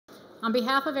On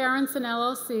behalf of Aronson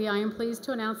LLC, I am pleased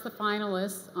to announce the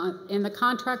finalists in the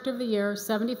Contractor of the Year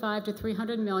 75 to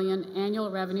 300 million annual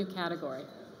revenue category.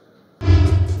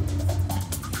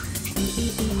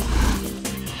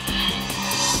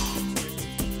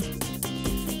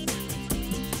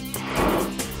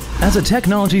 As a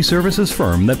technology services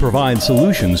firm that provides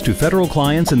solutions to federal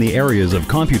clients in the areas of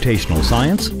computational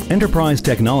science, enterprise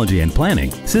technology and planning,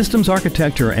 systems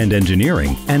architecture and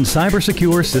engineering, and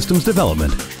cybersecure systems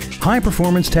development, High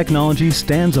Performance Technology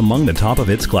stands among the top of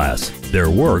its class.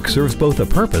 Their work serves both a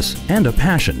purpose and a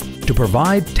passion to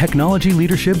provide technology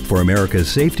leadership for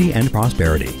America's safety and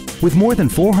prosperity. With more than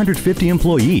 450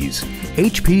 employees,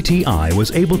 HPTI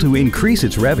was able to increase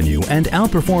its revenue and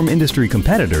outperform industry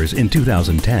competitors in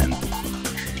 2010.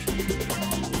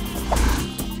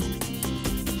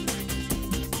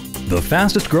 The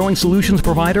fastest growing solutions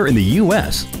provider in the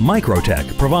U.S.,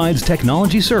 Microtech provides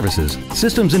technology services,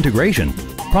 systems integration,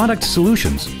 product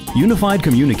solutions, unified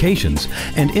communications,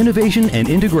 and innovation and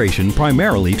integration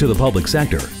primarily to the public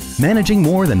sector, managing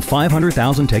more than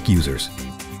 500,000 tech users.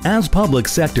 As Public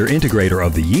Sector Integrator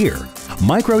of the Year,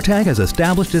 Microtech has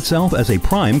established itself as a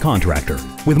prime contractor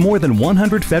with more than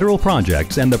 100 federal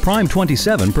projects and the Prime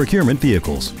 27 procurement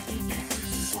vehicles.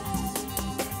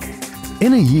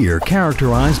 In a year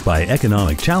characterized by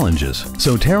economic challenges,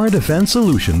 Sotera Defense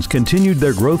Solutions continued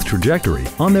their growth trajectory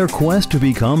on their quest to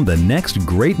become the next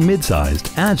great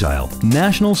mid-sized, agile,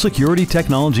 national security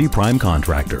technology prime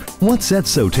contractor. What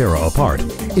sets Sotera apart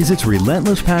is its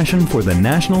relentless passion for the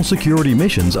national security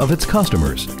missions of its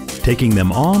customers, taking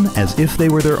them on as if they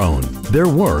were their own. Their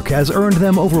work has earned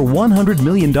them over $100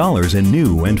 million in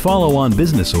new and follow-on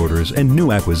business orders and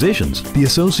new acquisitions, the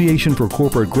Association for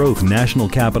Corporate Growth National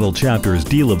Capital Chapter's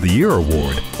Deal of the Year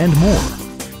Award, and more.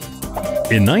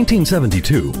 In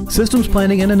 1972, Systems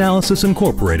Planning and Analysis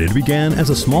Incorporated began as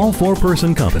a small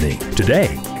four-person company.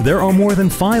 Today, there are more than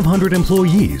 500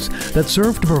 employees that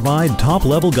serve to provide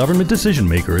top-level government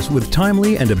decision-makers with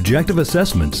timely and objective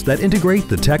assessments that integrate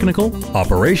the technical,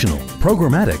 operational,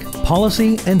 programmatic,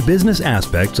 policy, and business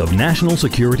aspects of national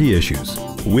security issues.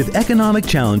 With economic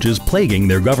challenges plaguing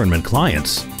their government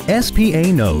clients,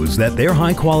 SPA knows that their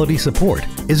high-quality support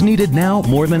is needed now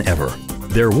more than ever.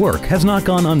 Their work has not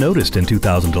gone unnoticed in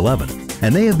 2011,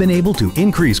 and they have been able to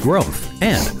increase growth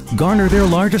and garner their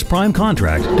largest prime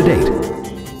contract to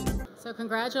date. So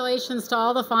congratulations to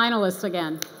all the finalists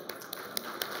again.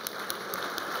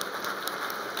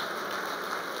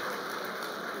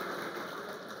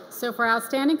 So for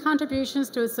outstanding contributions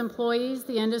to its employees,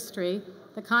 the industry,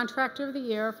 the Contractor of the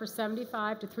Year for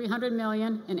 75 to 300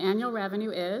 million in annual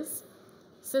revenue is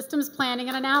Systems Planning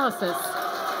and Analysis.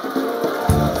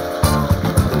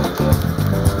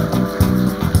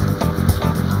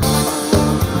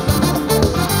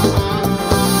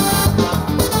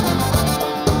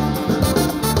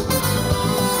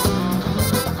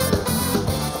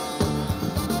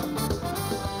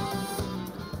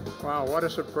 Wow, what a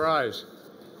surprise.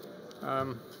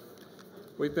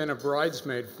 We've been a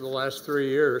bridesmaid for the last 3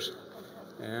 years,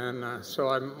 and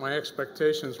so my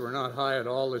expectations were not high at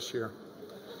all this year.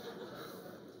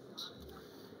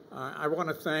 I want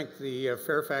to thank the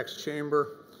Fairfax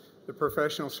Chamber, the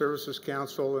Professional Services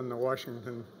Council, and the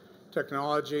Washington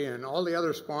Technology, and all the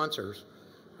other sponsors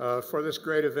for this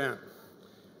great event.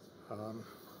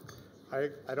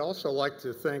 I'd also like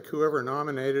to thank whoever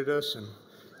nominated us and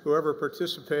whoever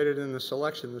participated in the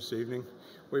selection this evening.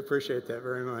 We appreciate that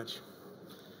very much.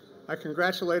 I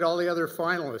congratulate all the other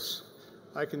finalists.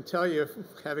 I can tell you,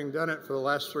 having done it for the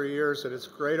last 3 years, that it's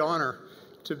a great honor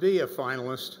to be a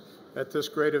finalist at this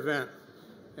great event,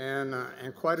 and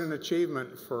quite an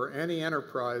achievement for any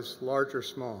enterprise, large or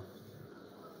small.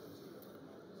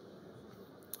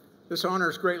 This honor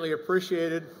is greatly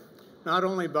appreciated, not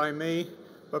only by me,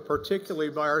 but particularly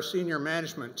by our senior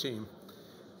management team.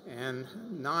 And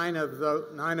nine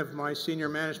of my senior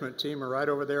management team are right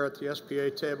over there at the SPA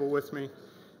table with me,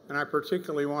 and I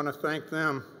particularly want to thank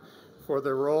them for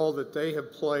the role that they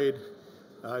have played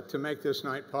to make this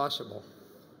night possible.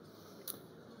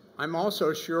 I'm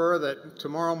also sure that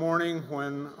tomorrow morning,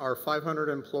 when our 500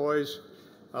 employees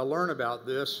learn about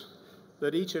this,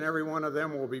 that each and every one of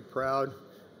them will be proud,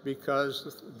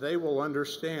 because they will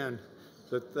understand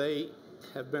that they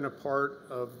have been a part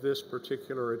of this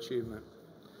particular achievement.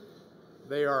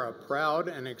 They are a proud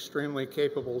and extremely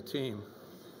capable team.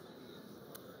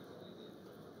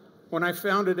 When I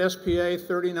founded SPA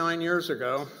 39 years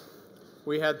ago,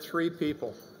 we had 3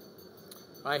 people.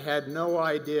 I had no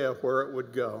idea where it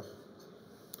would go.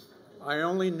 I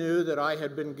only knew that I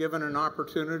had been given an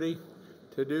opportunity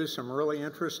to do some really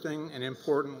interesting and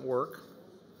important work,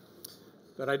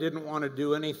 that I didn't want to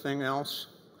do anything else,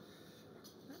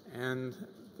 and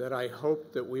that I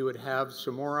hoped that we would have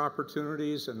some more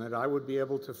opportunities and that I would be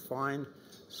able to find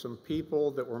some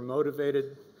people that were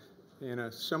motivated in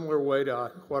a similar way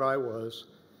to what I was.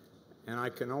 And I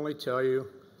can only tell you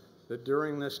that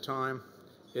during this time,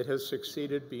 it has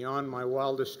succeeded beyond my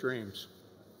wildest dreams.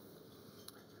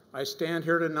 I stand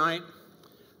here tonight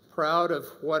proud of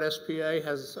what SPA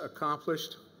has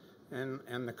accomplished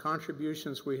and the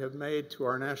contributions we have made to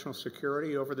our national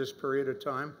security over this period of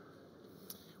time.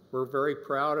 We're very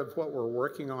proud of what we're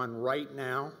working on right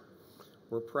now.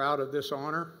 We're proud of this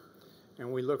honor, and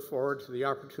we look forward to the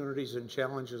opportunities and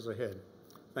challenges ahead.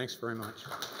 Thanks very much.